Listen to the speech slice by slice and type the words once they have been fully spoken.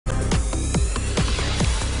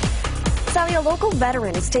Valley, a local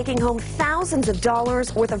veteran is taking home thousands of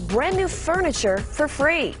dollars worth of brand new furniture for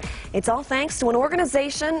free. It's all thanks to an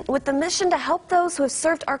organization with the mission to help those who have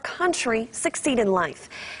served our country succeed in life.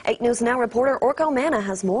 8 News Now reporter Orko Manna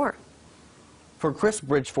has more. For Chris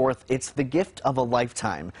Bridgeforth, it's the gift of a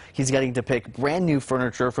lifetime. He's getting to pick brand new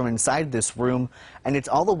furniture from inside this room, and it's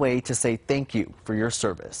all a way to say thank you for your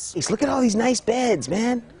service. Look at all these nice beds,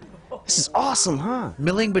 man. This is awesome, huh?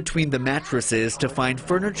 Milling between the mattresses to find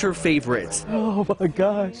furniture favorites. Oh my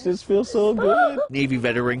gosh, this feels so good. Navy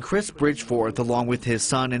veteran Chris Bridgeforth, along with his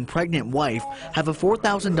son and pregnant wife, have a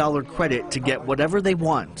 $4,000 credit to get whatever they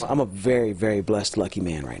want. I'm a very, very blessed, lucky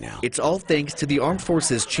man right now. It's all thanks to the Armed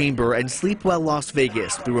Forces Chamber and Sleep Well Las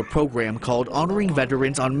Vegas through a program called Honoring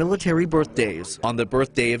Veterans on Military Birthdays. On the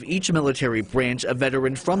birthday of each military branch, a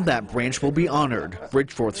veteran from that branch will be honored.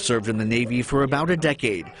 Bridgeforth served in the Navy for about a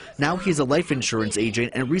decade. Now he's a life insurance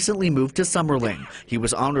agent and recently moved to Summerlin. He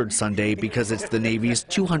was honored Sunday because it's the Navy's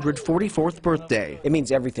 244th birthday. It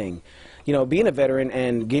means everything. You know, being a veteran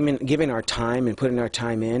and giving our time and putting our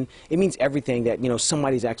time in, it means everything that,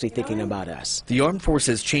 somebody's actually thinking about us. The Armed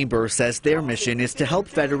Forces Chamber says their mission is to help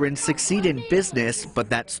veterans succeed in business,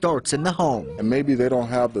 but that starts in the home. And maybe they don't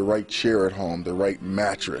have the right chair at home, the right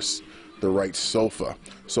mattress, the right sofa.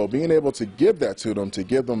 So being able to give that to them, to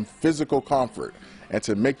give them physical comfort, and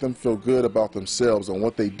to make them feel good about themselves and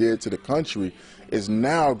what they did to the country is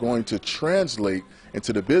now going to translate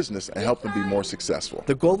into the business and help them be more successful.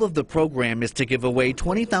 The goal of the program is to give away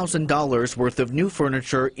 $20,000 worth of new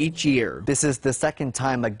furniture each year. This is the second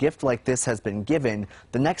time a gift like this has been given.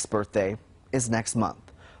 The next birthday is next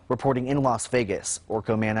month. Reporting in Las Vegas,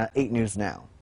 Orko Manna, 8 News Now.